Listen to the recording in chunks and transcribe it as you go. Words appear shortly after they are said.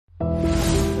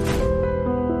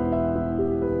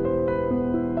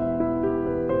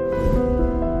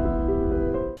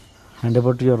And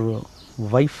about your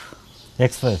wife?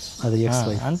 X-wife. అది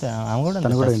X-wife అంతే, ఆమె కూడా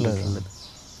తను కూడా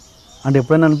అంటే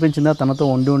ఎప్పుడైనా అనిపించిందా తనతో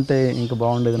ఉండి ఉంటే ఇంకా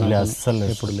బాగుండేది? అస్సలు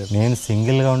ఎప్పుడు లేదు. నేను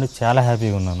సింగిల్గా ఉండి చాలా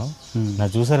హ్యాపీగా ఉన్నాను. నా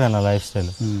చూసారా నా లైఫ్ స్టైల్.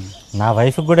 నా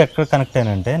వైఫ్కి కూడా ఎక్కడ కనెక్ట్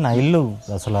అయినంటే, నా ఇల్లు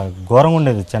అసలు ఘోరంగా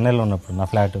ఉండేది చెన్నైలో ఉన్నప్పుడు. నా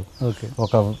ఫ్లాట్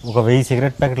ఒక 1000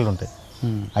 సిగరెట్ ప్యాకెట్లు ఉంటాయి,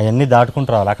 అవన్నీ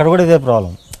దాటుకుంటూ రావాలి. అక్కడ కూడా ఇదే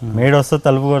ప్రాబ్లం. మేడ్ వస్తే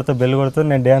తలుపు కొడితే బెల్ కొడితే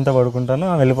నేను డే అంతా పడుకుంటాను,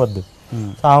 ఆమె వెళ్ళిపోద్ది.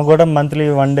 సో ఆమె కూడా మంత్లీ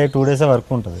 1 day 2 days వర్క్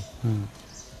ఉంటుంది.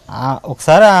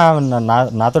 ఒకసారి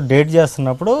నాతో డేట్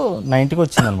చేస్తున్నప్పుడు నా ఇంటికి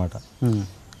వచ్చిందనమాట.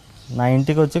 నా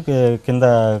ఇంటికి వచ్చి కింద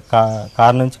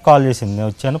కార్ నుంచి కాల్ చేసింది, నేను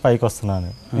వచ్చాను పైకి వస్తున్నాను.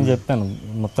 నేను చెప్పాను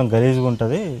మొత్తం గలీజ్గా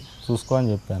ఉంటుంది చూసుకో అని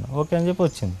చెప్పాను. ఓకే అని చెప్పి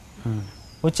వచ్చింది.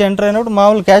 వచ్చి ఎంటర్ అయినప్పుడు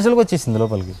మామూలు క్యాజువల్గా వచ్చేసింది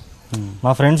లోపలికి.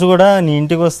 మా ఫ్రెండ్స్ కూడా నీ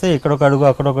ఇంటికి వస్తే ఇక్కడొక అడుగు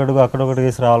అక్కడొక అడుగు అక్కడొకటి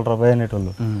వేసి రావాలి రాబాయ్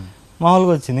అనేటోళ్ళు.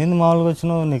 మామూలుగా వచ్చింది. ఏంది మామూలుగా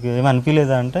వచ్చినావు, నీకు ఏమి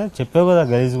అనిపించలేదా అంటే, చెప్పావు కదా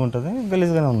గలీజ్గా ఉంటుంది,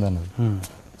 గలీజ్గానే ఉంది అన్నది.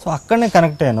 సో అక్కడనే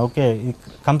కనెక్ట్ అయ్యాను. ఓకే, ఈ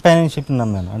కంపానియన్షిప్ని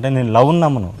నమ్మాను. అంటే నేను లవ్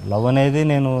నమ్మను. లవ్ అనేది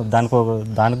నేను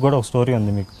దానికి కూడా ఒక స్టోరీ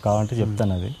ఉంది, మీకు కావాలంటే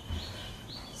చెప్తాను అది.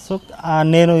 సో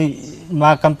నేను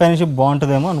మా కంపానియన్షిప్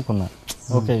బాగుంటుందేమో అనుకున్నా.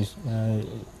 ఓకే,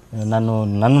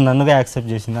 నన్నుగా యాక్సెప్ట్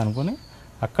చేసింది అనుకుని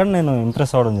అక్కడ నేను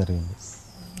ఇంప్రెస్ అవ్వడం జరిగింది.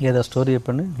 ఏదో స్టోరీ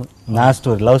చెప్పండి. నా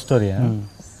స్టోరీ లవ్ స్టోరీ.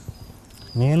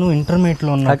 నేను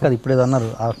ఇంటర్మీడియట్లో ఉన్నా. ఇప్పుడు ఏదో అన్నారు,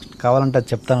 కావాలంటే అది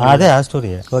చెప్తాను. అదే ఆ స్టోరీ.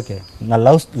 ఓకే, నా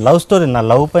లవ్ స్టోరీ, నా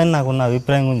లవ్ పైన నాకున్న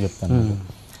అభిప్రాయం గురించి చెప్తాను.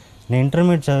 నేను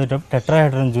ఇంటర్మీడియట్ చదివేటప్పుడు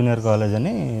టెట్రాహెడ్రన్ జూనియర్ కాలేజ్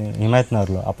అని హిమాయత్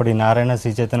నగర్లో, అప్పుడు ఈ నారాయణ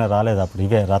శ్రీ చైతన్య రాలేదు, అప్పుడు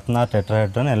ఇవే Ratna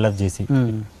tetrahedron LFJC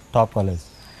top college.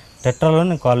 టెట్రాలో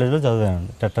నేను కాలేజ్లో చదివాను,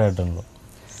 టెట్రాహెడ్రన్లో.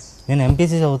 నేను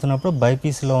ఎంపీసీ చదువుతున్నప్పుడు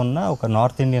బైపీసీలో ఉన్న ఒక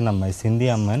నార్త్ ఇండియన్ అమ్మాయి, సింధీ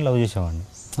అమ్మాయిని లవ్ చేసేవాడిని.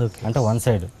 అంటే వన్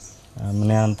సైడ్.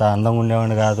 నేను అంత అందంగా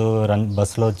ఉండేవాడిని కాదు,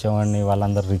 బస్సులో వచ్చేవాడిని,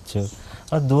 వాళ్ళందరూ రిచ్.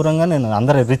 దూరంగా నేను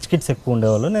అందరు రిచ్ కిడ్స్ ఎక్కువ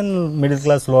ఉండేవాళ్ళు, నేను middle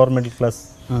class lower middle class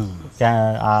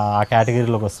ఆ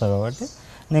కేటగిరీలోకి వస్తాను కాబట్టి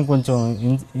నేను కొంచెం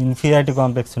ఇన్ఫీరియారిటీ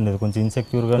కాంప్లెక్స్ ఉండేది, కొంచెం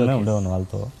ఇన్సెక్యూర్గానే ఉండేవాడిని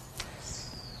వాళ్ళతో.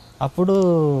 అప్పుడు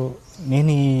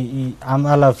నేను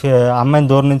అలా అమ్మాయిని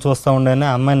దూరం నుంచి వస్తూ ఉండేనే,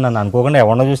 అమ్మాయిని నన్ను అనుకోకుండా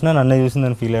ఎవరినో చూసినా నన్నే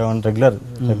చూసిందని ఫీల్ అయ్యేవాడిని.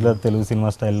 రెగ్యులర్ తెలుగు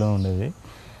సినిమా స్టైల్లో ఉండేది.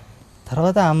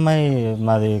 తర్వాత ఆ అమ్మాయి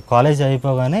మాది కాలేజ్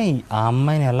అయిపోగానే ఆ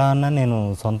అమ్మాయిని ఎలా అన్నా నేను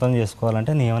సొంతం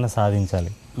చేసుకోవాలంటే నేను ఏమైనా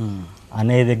సాధించాలి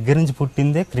అనే దగ్గర నుంచి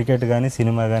పుట్టిందే క్రికెట్ కానీ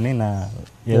సినిమా కానీ నా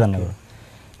ఏదన్నా.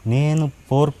 నేను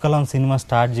పోర్కలం సినిమా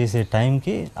స్టార్ట్ చేసే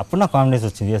టైంకి అప్పుడు నాకు కాన్ఫిడెన్స్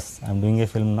వచ్చింది. Yes, I'm doing a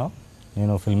film now,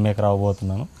 నేను ఫిల్మ్ మేకర్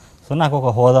అవ్వబోతున్నాను. సో నాకు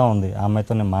ఒక హోదా ఉంది ఆ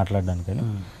అమ్మాయితో నేను మాట్లాడడానికి.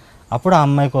 అప్పుడు ఆ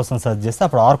అమ్మాయి కోసం సెర్చ్ చేస్తే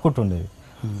అప్పుడు ఆర్కుట్ ఉండేది.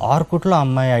 ఆర్కుట్లో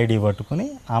అమ్మాయి ఐడి పట్టుకుని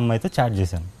ఆ అమ్మాయితో చాట్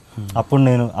చేశాను.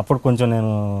 అప్పుడు కొంచెం నేను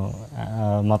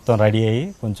మొత్తం రెడీ అయ్యి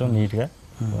కొంచెం నీట్గా,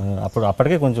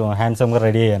 అప్పటికే కొంచెం హ్యాండ్సమ్గా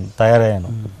తయారయ్యాను.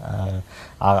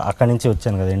 అక్కడి నుంచి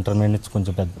వచ్చాను కదా, ఇంటర్మీడియట్ నుంచి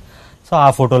కొంచెం పెద్ద. సో ఆ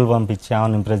ఫోటోలు పంపించి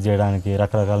ఆమెను ఇంప్రెస్ చేయడానికి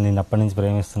రకరకాలు, నేను అప్పటి నుంచి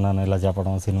ప్రేమిస్తున్నాను ఇలా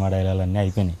చెప్పడం, సినిమా డైలాగులు అన్నీ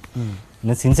అయిపోయినాయి.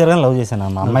 నేను సిన్సియర్గా లవ్ చేశాను,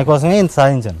 ఆ అమ్మాయి కోసమే ఇంత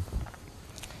సాధించాను.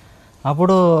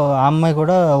 అప్పుడు ఆ అమ్మాయి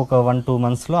కూడా ఒక 1-2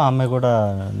 monthsలో ఆ అమ్మాయి కూడా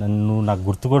నువ్వు నాకు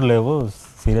గుర్తు కూడా లేవు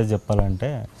సీరియస్ చెప్పాలంటే.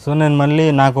 సో నేను మళ్ళీ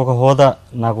నాకు ఒక హోదా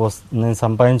నేను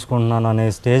సంపాదించుకుంటున్నాను అనే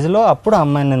స్టేజ్లో అప్పుడు ఆ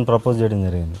అమ్మాయిని నేను ప్రపోజ్ చేయడం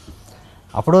జరిగింది.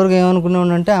 అప్పటి వరకు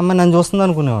ఏమనుకునేవాడిని అంటే, అమ్మాయి నన్ను చూస్తుంది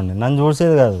అనుకునేవాడిని, నన్ను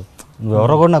చూసేది కాదు.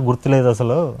 ఎవరో కూడా నాకు గుర్తులేదు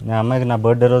అసలు. నేను అమ్మాయికి నా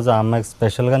బర్త్డే రోజు ఆ అమ్మాయికి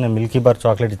స్పెషల్గా నేను మిల్కీ బార్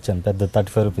చాక్లెట్ ఇచ్చాను, పెద్ద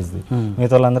 35 రూపీస్ది.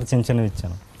 మిగతా వాళ్ళందరూ చిన్న చిన్నవి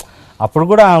ఇచ్చాను. అప్పుడు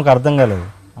కూడా ఆమెకు అర్థం కాలేదు.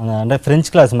 అంటే ఫ్రెంచ్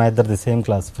క్లాస్, మా ఇద్దరిది సేమ్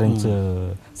క్లాస్, ఫ్రెంచ్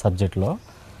సబ్జెక్ట్లో.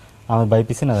 ఆమె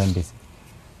బైపీసీ, నాది ఎంపీసీ.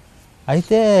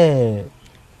 అయితే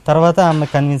తర్వాత ఆమె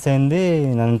కన్విన్స్ అయింది,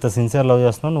 నేను ఇంత సిన్సియర్ లవ్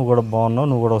చేస్తున్నావు, నువ్వు కూడా బాగున్నావు,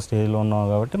 నువ్వు కూడా ఒక స్టేజ్లో ఉన్నావు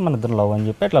కాబట్టి మన ఇద్దరు లవ్ అని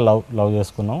చెప్పి అట్లా లవ్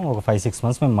చేసుకున్నాం. ఒక 5-6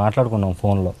 months మేము మాట్లాడుకున్నాం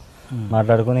ఫోన్లో.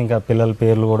 మాట్లాడుకుని ఇంకా పిల్లల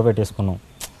పేర్లు కూడా పెట్టేసుకున్నాం.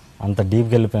 అంత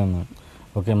డీప్గా వెళ్ళిపోయాము.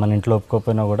 ఓకే, మన ఇంట్లో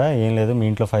ఒప్పుకోకపోయినా కూడా ఏం లేదు, మీ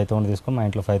ఇంట్లో 5,000 తీసుకో, మా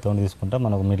ఇంట్లో 5,000 తీసుకుంటా,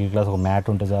 మనకు మిడిల్ క్లాస్ ఒక మ్యాట్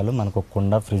ఉంటే చాలు, మనకు ఒక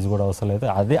కుండ ఫ్రిడ్జ్ కూడా అవసరం లేదు.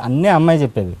 అదే అన్నీ అమ్మాయి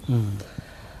చెప్పేది.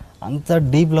 అంత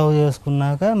డీప్ లవ్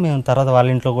చేసుకున్నాక మేము తర్వాత వాళ్ళ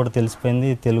ఇంట్లో కూడా తెలిసిపోయింది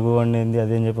తెలుగు వండింది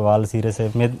అదేం చెప్పి వాళ్ళు సీరియస్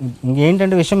అయిపోయి,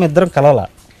 ఇంకేంటంటే విషయం ఇద్దరం కలవాలా.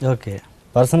 ఓకే,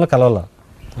 పర్సనల్గా కలవాలా.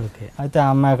 ఓకే, అయితే ఆ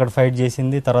అమ్మాయి అక్కడ ఫైట్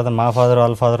చేసింది. తర్వాత మా ఫాదర్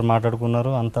వాళ్ళ ఫాదర్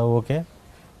మాట్లాడుకున్నారు, అంతా ఓకే.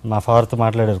 మా ఫాదర్తో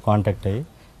మాట్లాడారు, కాంటాక్ట్ అయ్యి.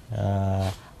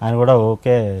 ఆయన కూడా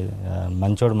ఓకే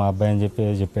మంచోడు మా అబ్బాయి అని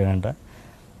చెప్పాడంట.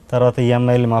 తర్వాత ఈ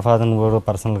అమ్మాయిలు మా ఫాదర్ని కూడా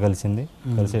పర్సనల్గా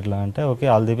కలిసి ఇట్లా అంటే ఓకే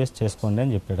ఆల్ ది బెస్ట్ చేసుకోండి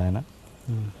అని చెప్పాడు ఆయన.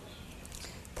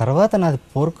 తర్వాత నాది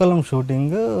పోర్కలం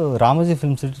షూటింగ్ రామోజీ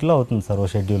ఫిల్మ్ సిటీలో అవుతుంది సార్ ఓ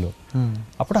షెడ్యూల్.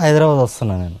 అప్పుడు హైదరాబాద్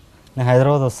వస్తున్నాను నేను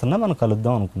హైదరాబాద్ వస్తున్నా, మనం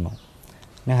కలుద్దాం అనుకున్నాం.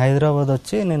 నేను హైదరాబాద్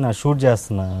వచ్చి నేను షూట్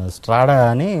చేస్తున్నా. స్ట్రాడా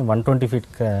అని 120 feet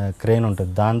క్రేన్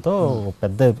ఉంటుంది, దాంతో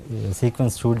పెద్ద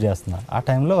సీక్వెన్స్ షూట్ చేస్తున్నా. ఆ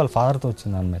టైంలో వాళ్ళ ఫాదర్తో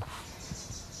వచ్చింది అమ్మాయి.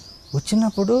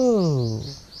 వచ్చినప్పుడు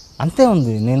అంతే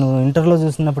ఉంది, నేను ఇంటర్లో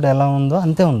చూసినప్పుడు ఎలా ఉందో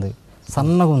అంతే ఉంది,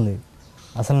 సన్నగా ఉంది.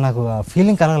 అసలు నాకు ఆ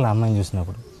ఫీలింగ్ కలగాలి అమ్మాయిని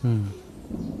చూసినప్పుడు.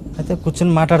 అయితే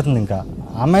కూర్చొని మాట్లాడుతుంది. ఇంకా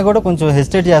ఆ అమ్మాయి కూడా కొంచెం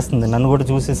హెసిటేట్ చేస్తుంది, నన్ను కూడా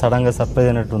చూసి సడన్గా సర్ప్రైజ్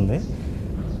అయినట్టుంది.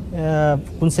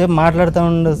 కొంచెంసేపు మాట్లాడుతూ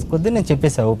ఉండే కొద్దీ నేను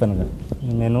చెప్పేసా ఓపెన్గా,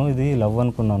 నేను ఇది లవ్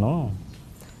అనుకున్నాను,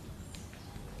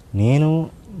 నేను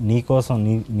నీకోసం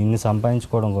నిన్ను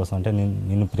సంపాదించుకోవడం కోసం, అంటే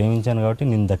నిన్ను ప్రేమించాను కాబట్టి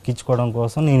నిన్ను దక్కించుకోవడం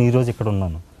కోసం నేను ఈరోజు ఇక్కడ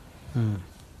ఉన్నాను.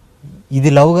 ఇది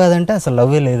లవ్ కాదంటే అసలు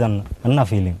లవ్వే లేదన్న నా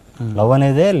ఫీలింగ్. లవ్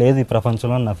అనేదే లేదు ఈ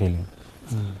ప్రపంచంలో నా ఫీలింగ్.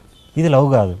 ఇది లవ్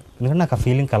కాదు, ఎందుకంటే నాకు ఆ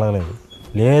ఫీలింగ్ కలగలేదు.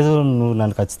 లేదు నువ్వు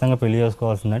నన్ను ఖచ్చితంగా పెళ్లి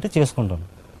చేసుకోవాల్సిందంటే చేసుకుంటాను,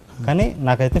 కానీ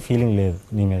నాకైతే ఫీలింగ్ లేదు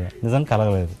నీ మీద, నిజంగా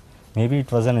కలగలేదు. Maybe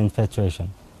it was an infatuation,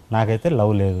 నాకైతే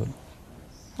లవ్ లేదు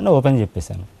అని ఓపెన్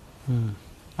చెప్పేశాను.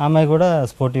 ఆ అమ్మాయి కూడా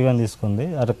స్పోర్టివ్గా తీసుకుంది.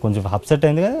 అరే కొంచెం అప్సెట్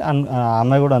అయింది, కానీ ఆ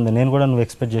అమ్మాయి కూడా అంది, నేను కూడా నువ్వు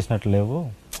ఎక్స్పెక్ట్ చేసినట్టు లేవు,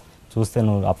 చూస్తే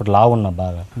నువ్వు అప్పుడు లా ఉన్నావు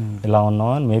బాగా, ఇలా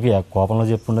ఉన్నావు అని మేబీ కోపంలో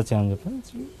చెప్పుండొచ్చు అని చెప్పి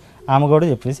ఆమె కూడా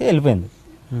చెప్పేసి వెళ్ళిపోయింది.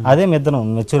 అదే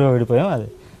మిద్దరం మెచ్యూర్గా విడిపోయాం. అదే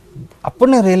అప్పుడు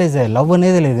నేను రియలైజ్ అయ్యా లవ్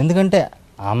అనేది లేదు. ఎందుకంటే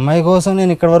ఆ అమ్మాయి కోసం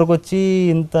నేను ఇక్కడి వరకు వచ్చి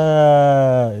ఇంత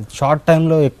షార్ట్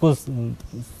టైంలో ఎక్కువ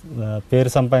పేరు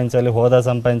సంపాదించాలి, హోదా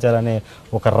సంపాదించాలి అనే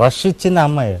ఒక రష్ ఇచ్చింది ఆ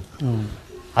అమ్మాయి.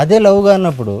 అదే లవ్గా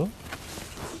అన్నప్పుడు,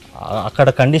 అక్కడ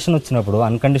కండిషన్ వచ్చినప్పుడు,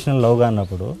 అన్కండిషనల్ లవ్గా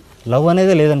అన్నప్పుడు లవ్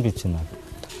అనేది లేదనిపించింది నాకు.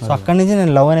 సో అక్కడి నుంచి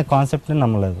నేను లవ్ అనే కాన్సెప్ట్ని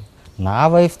నమ్మలేదు. నా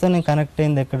వైఫ్తో నేను కనెక్ట్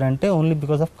అయింది ఎక్కడంటే ఓన్లీ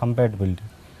బికాస్ ఆఫ్ కంపాటబిలిటీ.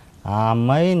 ఆ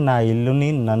అమ్మాయి నా ఇల్లుని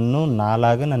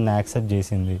నాలాగా నన్ను యాక్సెప్ట్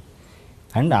చేసింది.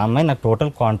 అండ్ ఆ అమ్మాయి నాకు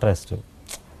టోటల్ కాంట్రాస్ట్.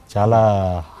 చాలా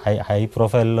హై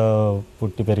ప్రొఫైల్లో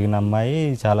పుట్టి పెరిగిన అమ్మాయి,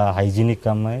 చాలా హైజీనిక్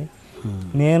అమ్మాయి.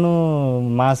 నేను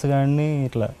మాస్గాడిని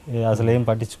ఇట్లా అసలు ఏం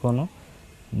పట్టించుకోను.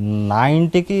 నా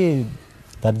ఇంటికి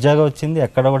దర్జాగా వచ్చింది,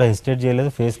 ఎక్కడ కూడా హెసిటేట్ చేయలేదు,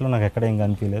 ఫేస్లో నాకు ఎక్కడ ఏం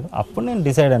కనిపించలేదు. అప్పుడు నేను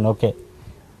డిసైడ్ అయ్యాను, ఓకే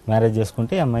మ్యారేజ్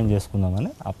చేసుకుంటే ఈ అమ్మాయిని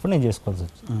చేసుకుందామని. అప్పుడు నేను చేసుకోవాల్సి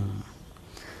వచ్చింది.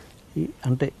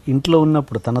 అంటే ఇంట్లో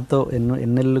ఉన్నప్పుడు తనతో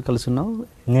ఎన్నెళ్ళు కలిసి ఉన్నావు?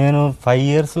 నేను 5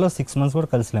 yearsలో 6 months కూడా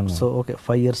కలిసిలేము. సో ఓకే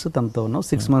 5 years తనతో ఉన్నావు,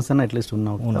 6 months అయినా అట్లీస్ట్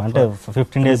ఉన్నావు. అంటే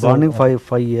 15 days morning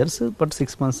 5 years but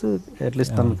 6 months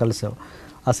at least తను కలిసావు.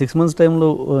 ఆ 6 months టైంలో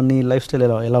నీ లైఫ్ స్టైల్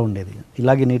ఎలా ఉండేది?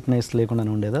 ఇలాగే నీట్నెస్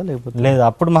లేకుండానే ఉండేదా లేకపోతే? లేదు,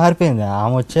 అప్పుడు మారిపోయింది.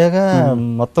 ఆమె వచ్చాక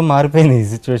మొత్తం మారిపోయింది ఈ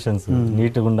సిచ్యువేషన్స్.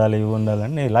 నీట్గా ఉండాలి, ఇవి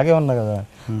ఉండాలని ఇలాగే ఉన్నా కదా.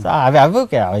 సో అవి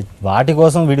ఓకే, వాటి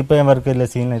కోసం విడిపోయే వరకు వెళ్ళే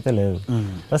సీన్ అయితే లేదు.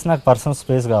 ప్లస్ నాకు పర్సనల్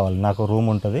స్పేస్ కావాలి. నాకు రూమ్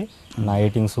ఉంటుంది, నా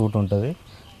ఎయిటింగ్ సూట్ ఉంటుంది,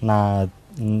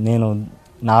 నేను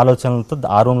నా ఆలోచనలతో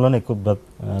ఆ రూమ్లోనే ఎక్కువ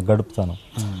గడుపుతాను.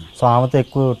 సో ఆమెతో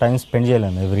ఎక్కువ టైం స్పెండ్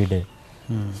చేయలేను ఎవ్రీడే.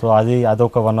 సో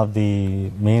అదొక one of the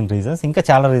main reasons. ఇంకా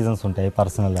చాలా రీజన్స్ ఉంటాయి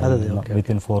పర్సనల్, విత్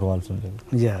ఇన్ 4 walls ఉంటుంది.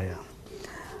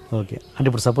 ఓకే. అంటే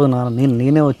ఇప్పుడు సపోజ్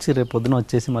నేనే వచ్చి రేపు పొద్దున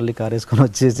వచ్చేసి మళ్ళీ కార్ వేసుకొని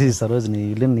వచ్చేసి సరోజ్ నీ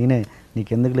ఇల్లు నేనే,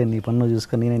 నీకెందుకులే నీ పన్ను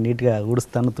చూసుకొని నేనే నీట్గా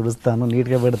ఊడుస్తాను, తుడుస్తాను,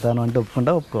 నీట్గా పెడతాను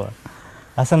అంటే ఒప్పుకోవాలి?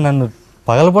 అసలు నన్ను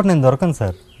పగలపూట నేను దొరకను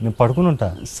సార్, నేను పడుకుని ఉంటా.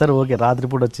 సరే ఓకే,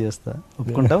 రాత్రిపూట వచ్చి చేస్తా,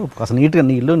 ఒప్పుకుంటా? అసలు నీట్గా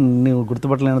నీ ఇల్లు నువ్వు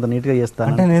గుర్తుపట్టలేనంత నీట్గా చేస్తాను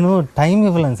అంటే నేను టైం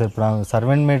ఇవ్వలేను సార్. ఇప్పుడు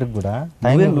సర్వెంట్ మేడ్కి కూడా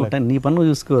నీ పన్ను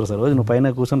చూసుకోరు సార్. రోజు నువ్వు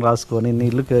పైన కూర్చొని రాసుకొని నీ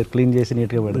ఇల్లు క్లీన్ చేసి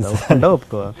నీట్గా పెడతా, ఒప్పుకుంటా?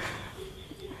 ఒప్పుకోవాలి?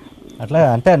 అట్లా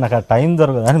అంటే నాకు ఆ టైం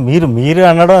దొరకదు. అని మీరు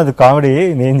అనడం అది కామెడీ,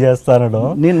 నేను చేస్తానడం.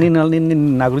 నేను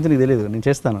నా గురించి నీకు తెలియదు, నేను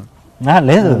చేస్తాను.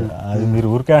 లేదు, అది మీరు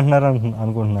ఊరికే అంటున్నారు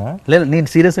అనుకుంటున్నా. లేదు, నేను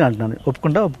సీరియస్గా అంటున్నాను.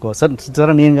 ఒప్పుకుంటా? ఒప్పుకో?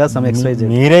 సరే నేను కాదు సమ్ ఎక్సర్సైజ్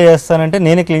మీరే చేస్తానంటే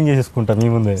నేనే క్లీన్ చేసుకుంటా మీ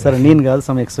ముందే. సరే నేను కాదు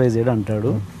సమ్ ఎక్సర్సైజ్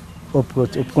అంటాడు,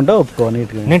 ఒప్పుకుంటా? ఒప్పుకో?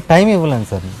 నీట్గా నేను టైం ఇవ్వలేను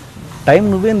సార్. టైం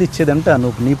నువ్వేంది ఇచ్చేది? అంట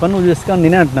నువ్వు పని నువ్వు చేసుకోవాలి,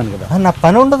 నేనే అంటున్నాను కదా. నా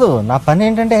పని ఉండదు. నా పని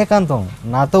ఏంటంటే ఏకాంతం.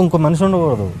 నాతో ఇంకో మనిషి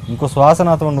ఉండకూడదు, ఇంకో శ్వాస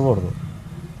నాతో ఉండకూడదు.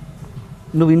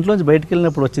 నువ్వు ఇంట్లోంచి బయటకు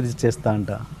వెళ్ళినప్పుడు వచ్చి చేస్తా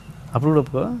అంట, అప్పుడు కూడా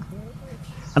ఒప్పుకో?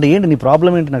 అంటే ఏంటి నీ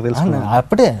ప్రాబ్లం ఏంటి నాకు తెలుసు.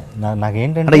 అప్పుడే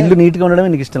నాకేంటంటే ఇల్లు నీట్గా ఉండడమే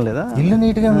నీకు ఇష్టం లేదా? ఇల్లు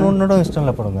నీట్గా ఉండడం ఇష్టం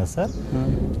లేకపోవడం కదా సార్.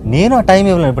 నేను ఆ టైం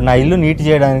ఇవ్వలేను. ఇప్పుడు నా ఇల్లు నీట్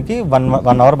చేయడానికి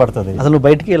 1 hour పడుతుంది. అసలు నువ్వు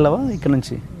బయటికి వెళ్ళావా ఇక్కడ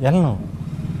నుంచి? వెళ్ళను.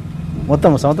 మొత్తం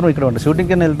సంవత్సరం ఇక్కడ ఉంటావు.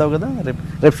 షూటింగ్కి వెళ్తావు కదా,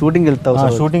 రేపు షూటింగ్కి వెళ్తావు.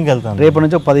 షూటింగ్కి వెళ్తాను. రేపు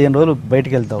నుంచి 15 రోజులు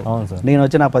బయటికి వెళ్తావు. అవును సార్. నేను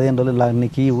వచ్చి నా 15 రోజులు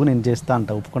నీకు ఇవ్వు, నేను చేస్తా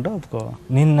అంట, ఒప్పుకుంటా? ఒప్పుకో?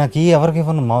 నేను నాకు ఎవరికి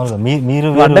ఇవ్వను. మామూలుగా మీరు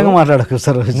అడ్డంగా మాట్లాడకు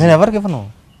సార్. నేను ఎవరికి ఇవ్వను.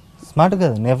 స్మార్ట్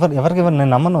కదా, నేను ఎవరికి ఇవ్వను.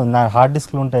 నేను నమ్మను. నా హార్డ్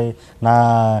డిస్క్లు ఉంటాయి,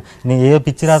 నేను ఏ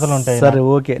పిచ్చి రాతలు ఉంటాయి. సరే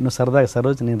ఓకే, నువ్వు సరదాగా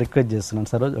సరోజ్ నేను రిక్వెస్ట్ చేస్తున్నాను,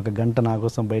 సరోజ్ 1 గంట నా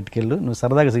కోసం బయటికి వెళ్ళు. నువ్వు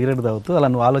సరదాగా సిగరెట్ తాగుతూ అలా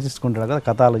నువ్వు ఆలోచించుకుంటాడు కదా,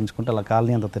 కథ ఆలోచించుకుంటూ అలా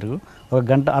కాలనీ అంతా తిరుగు. 1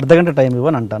 గంట అర్ధగంట టైం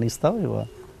ఇవ్వని అంటాను, ఇస్తావు? ఇవ్వ?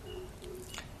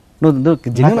 నువ్వు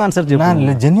జెన్యూన్ ఆన్సర్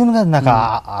చెప్పు. జెన్యూన్ కాదు, నాకు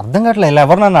అర్థం కావట్లే. ఇలా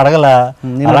ఎవరు నన్ను అడగలా,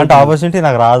 అలాంటి ఆపర్చునిటీ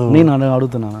నాకు రాదు. నేను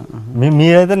అడుగుతున్నాను.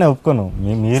 మీరైతే నేను ఒప్పుకోను.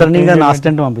 నేను నా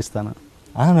అసిస్టెంట్ పంపిస్తాను.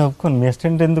 నేను ఒప్పుకోను. మీ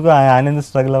అసిస్టెంట్ ఎందుకు, ఆయన ఎందుకు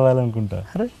స్ట్రగుల్ అవ్వాలనుకుంటా?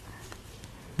 అరే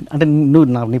అంటే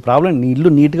నీ ప్రాబ్లం నీ ఇల్లు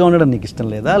నీట్గా ఉండడం నీకు ఇష్టం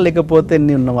లేదా, లేకపోతే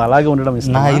నువ్వు అలాగే ఉండడం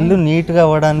ఇష్టం? నా ఇల్లు నీట్గా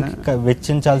అవ్వడానికి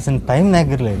వెచ్చించాల్సిన టైం నా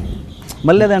దగ్గర లేదు.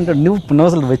 మళ్ళీ అదంటే నువ్వు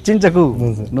అసలు వెచ్చించకు.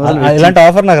 ఇలాంటి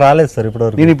ఆఫర్ నాకు రాలేదు సార్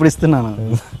ఇప్పటివరకు. నేను ఇప్పుడు ఇస్తున్నాను.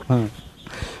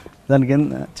 దానికి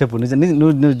చెప్పు,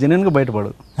 నువ్వు జెన్యున్గా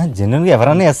బయటపడు. జెన్యున్గా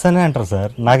ఎవరైనా ఎస్ అనే అంటారు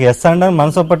సార్. నాకు ఎస్ అనడానికి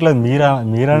మనసు ఒప్పట్లేదు.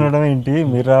 మీరు అనడం ఏంటి,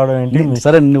 మీరు రావడం ఏంటి?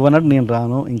 సరే నువ్వు అన్నట్టు నేను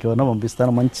రాను, ఇంకెవరన్నా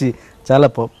పంపిస్తాను, మంచి చాలా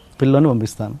పిల్లని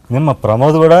పంపిస్తాను. నేను మా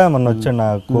ప్రమోద్ కూడా మొన్న వచ్చాడు, నా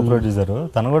కో ప్రొడ్యూసర్.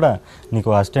 తను కూడా నీకు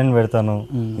అసిస్టెంట్ పెడతాను,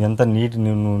 ఎంత నీట్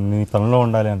నువ్వు నీ పనిలో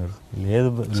ఉండాలి అన్నాడు. లేదు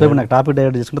సో ఇప్పుడు నాకు టాపిక్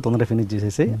డైవర్ట్ చేసుకుంటే తొందరగా ఫినిష్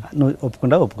చేసేసి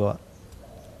నువ్వు ఒప్పుకోవా?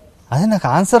 అదే నాకు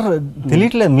ఆన్సర్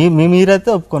తెలియట్లేదు. మీరైతే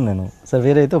ఒప్పుకోను నేను. సార్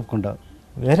వేరే అయితే ఒప్పుకుంటావు?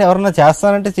 వేరే ఎవరన్నా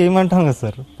చేస్తానంటే చేయమంటాం కదా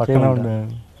సార్, పక్కన ఉండే.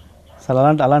 అసలు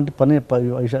అలాంటి పని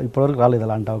ఇప్పటివరకు రాలేదు,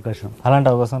 అలాంటి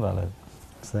అవకాశం రాలేదు.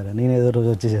 సరే నేను ఏదో రోజు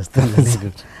వచ్చి చేస్తాను.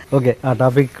 ఓకే, ఆ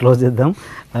టాపిక్ క్లోజ్ చేద్దాం.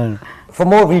 For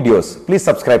more videos, please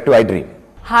subscribe to iDream.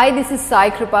 Hi, this is Sai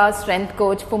Kripa, strength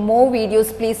coach. For more videos,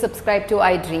 please subscribe to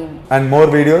iDream. And more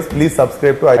videos, please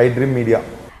subscribe to iDream Media.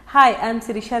 Hi, I am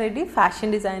Sirisha Reddy,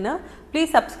 fashion designer. Please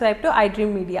subscribe to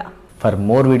iDream Media. For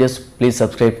more videos, please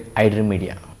subscribe iDream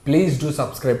Media. Please do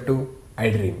subscribe to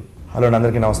iDream. Hello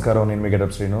అందరికీ నమస్కారం, నేను మీ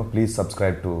getup Srinu. Please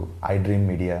subscribe to iDream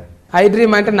Media.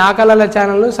 iDream అంటే నా కళల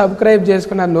ఛానల్ను subscribe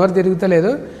చేసుకున్న నోరు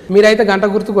తిరుగుతలేదు, మీరైతే గంట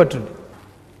గుర్తు కొట్టండి.